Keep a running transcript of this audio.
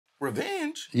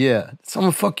Revenge? Yeah. Did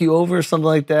someone fuck you over or something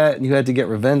like that and you had to get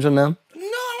revenge on them? No,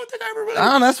 I don't think I ever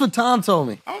really... That's what Tom told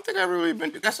me. I don't think I ever really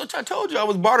been... That's what I told you. I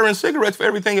was bartering cigarettes for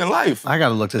everything in life. I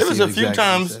gotta look to see. There was a few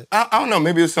times, I don't know,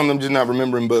 maybe it's something I'm just not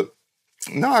remembering, but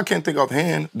no, I can't think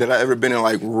offhand that I ever been in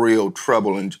like real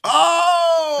trouble. And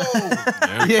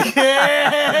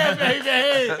yeah, baby.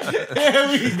 There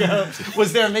we go.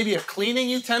 Was there maybe a cleaning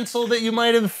utensil that you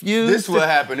might have used? This what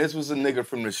happened. This was a nigga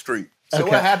from the street. So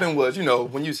what happened was, you know,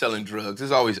 when you selling drugs,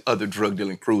 there's always other drug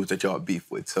dealing crews that y'all beef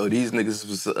with. So these niggas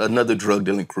was another drug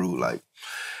dealing crew, like.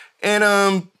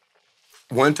 And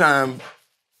one time,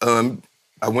 I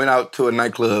went out to a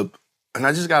nightclub and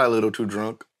I just got a little too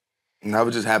drunk. And I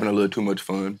was just having a little too much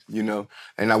fun, you know?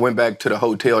 And I went back to the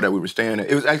hotel that we were staying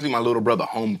at. It was actually my little brother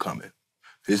homecoming.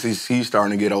 He's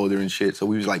starting to get older and shit, so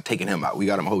we was like taking him out. We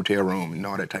got him a hotel room and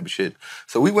all that type of shit.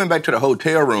 So we went back to the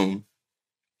hotel room,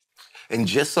 and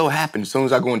just so happened, as soon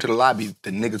as I go into the lobby,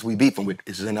 the niggas we beefing with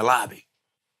is in the lobby.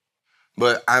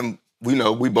 But we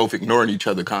know, we both ignoring each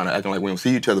other, kind of acting like we don't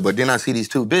see each other. But then I see these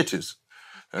two bitches,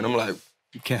 and I'm like,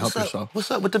 you can't help yourself. What's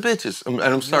up with the bitches? And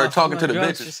I'm started talking to the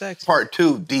bitches. Part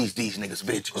 2, these niggas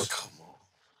bitches. Oh, come on.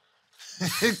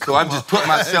 So I just put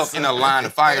myself in a line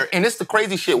of fire. And it's the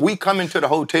crazy shit. We come into the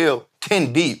hotel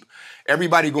 10 deep.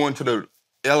 Everybody going to the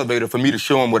elevator for me to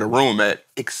show them where the room at,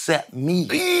 except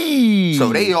me.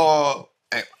 So they all,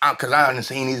 because I hadn't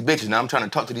seen these bitches. Now I'm trying to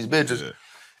talk to these bitches. Yeah.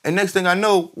 And next thing I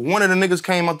know, one of the niggas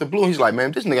came out the blue. He's like,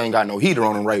 man, this nigga ain't got no heater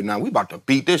on him right now. We about to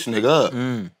beat this nigga up.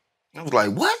 I was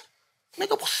like, what?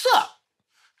 Nigga, what's up?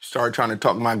 Started trying to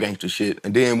talk my gangster shit.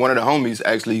 And then one of the homies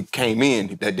actually came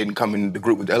in, that didn't come in the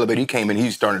group with the elevator. He came in,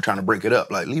 he started trying to break it up.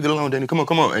 Like, leave it alone, Danny, come on,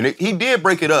 come on. And he did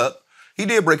break it up. He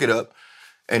did break it up.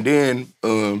 And then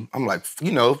I'm like,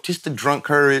 you know, just the drunk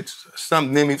courage,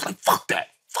 something in me. It's like, fuck that.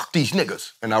 Fuck these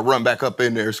niggas. And I run back up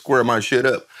in there, square my shit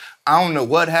up. I don't know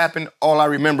what happened. All I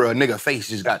remember, a nigga face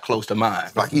just got close to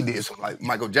mine. Like he did some like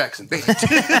Michael Jackson thing. Shit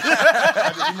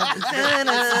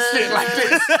like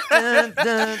this. And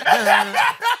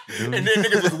then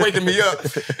niggas was waking me up.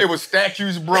 It was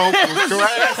statues broke. It was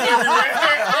glass everywhere.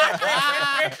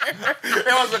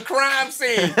 It was a crime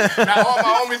scene. Now all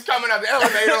my homies coming out the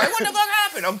elevator like, what the fuck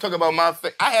happened? I'm talking about my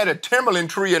face. I had a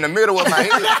Timberland tree in the middle of my head.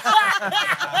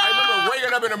 I remember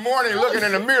waking up in the morning looking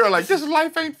in the mirror like, this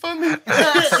life ain't for me.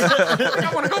 I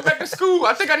want to go back to school.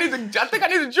 I think I need to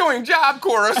join Job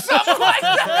Corps or something like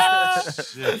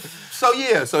that. So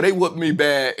yeah, so they whooped me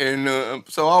bad, and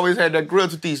so I always had that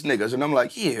grudge with these niggas, and I'm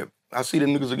like, yeah, I'll see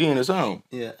them niggas again. It's on.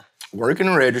 Yeah. Working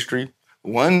the registry.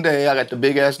 One day I got the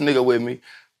big ass nigga with me.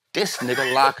 This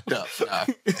nigga locked up.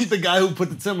 The guy who put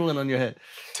the Timberland on your head.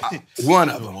 One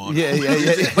of them. Yeah.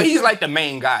 But he's like the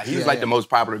main guy. He's like the most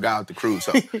popular guy with the crew.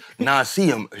 So now I see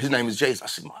him. His name is Jason. I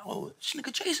said, oh, this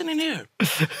nigga Jason in here.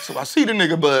 So I see the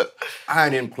nigga, but I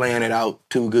didn't plan it out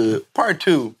too good. Part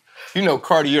 2, you know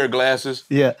Cartier glasses?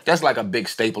 Yeah. That's like a big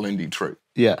staple in Detroit.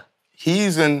 Yeah.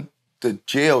 He's in the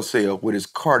jail cell with his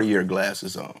Cartier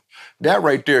glasses on. That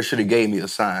right there should have gave me a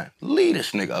sign. Leave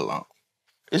this nigga alone.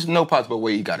 There's no possible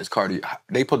way he got his Cardi.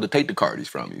 They supposed to take the Cardis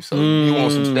from you. So you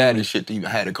want some status shit to even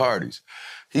have the Cardis.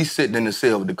 He's sitting in the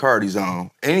cell with the Cardis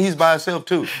on. And he's by himself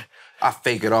too. I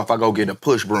fake it off. I go get a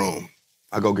push broom.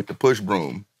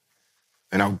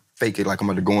 And I fake it like I'm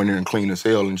gonna go in there and clean the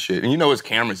cell and shit. And you know there's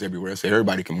cameras everywhere, so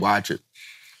everybody can watch it.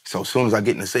 So as soon as I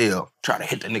get in the cell, try to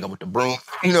hit the nigga with the broom.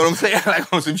 You know what I'm saying?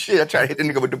 Like on some shit, I try to hit the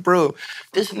nigga with the broom.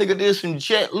 This nigga did some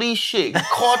Jet Li shit. He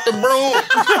caught the broom.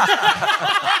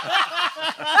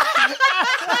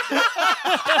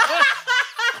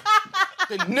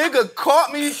 The nigga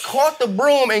caught the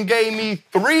broom and gave me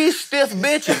 3 stiff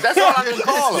bitches. That's all I can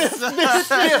call them.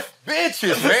 Stiff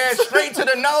bitches, man. Straight to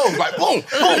the nose. Like, boom,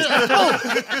 boom, boom.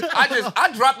 I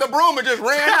dropped the broom and just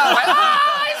ran out. Like,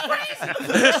 it's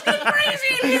crazy. It's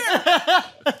crazy in here.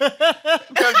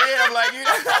 Because then I'm like,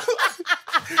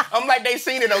 I'm like, they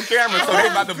seen it on camera, so they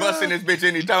about to bust in this bitch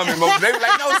anytime. They was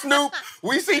like, no, Snoop,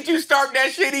 we seen you start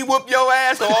that shit, he whoop your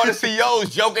ass. So all the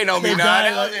CEOs joking on me now.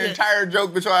 That was the entire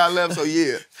joke before I left, so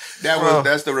yeah.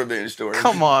 That's the revenge story.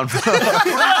 Come on, bro. 3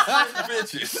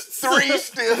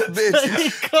 stiff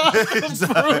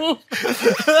bitches. Boom,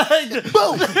 boom,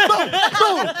 boom.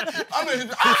 I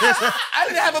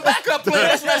didn't have a backup plan.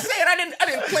 That's what I said. I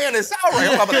didn't plan this out right.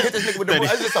 I'm about to hit this nigga with the broom.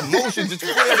 It's just emotions just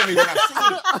flaring me when I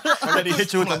see it. And then he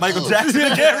hit you with the Michael Jackson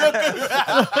again.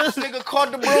 This nigga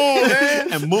caught the broom,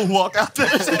 man. And moonwalk out there.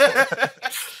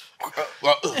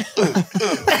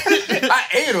 I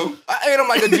ate him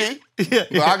like a G.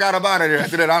 But I got up out of there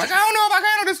after that. I was like, I don't know if I can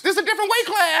handle this. This is a different weight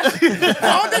class.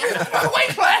 I don't think it's a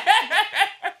weight class.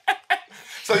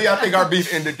 So yeah, I think our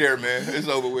beef ended there, man. It's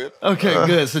over with. Okay,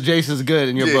 good. So Jason's good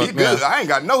in your book. He good. I ain't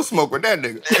got no smoke with that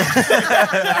nigga.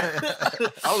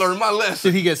 I learned my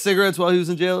lesson. Did he get cigarettes while he was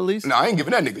in jail at least? No, I ain't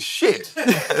giving that nigga shit.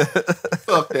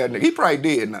 Fuck that nigga. He probably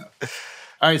did now.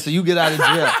 All right, so you get out of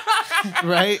jail,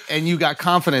 right? And you got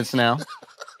confidence now.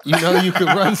 You know you could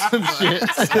run some shit.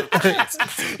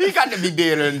 He got to be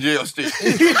dead in jail still.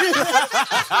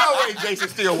 No way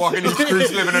Jason's still walking these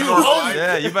streets living a normal life.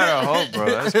 Yeah, you better hope, bro.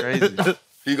 That's crazy.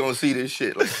 He gonna see this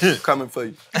shit like coming for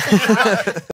you.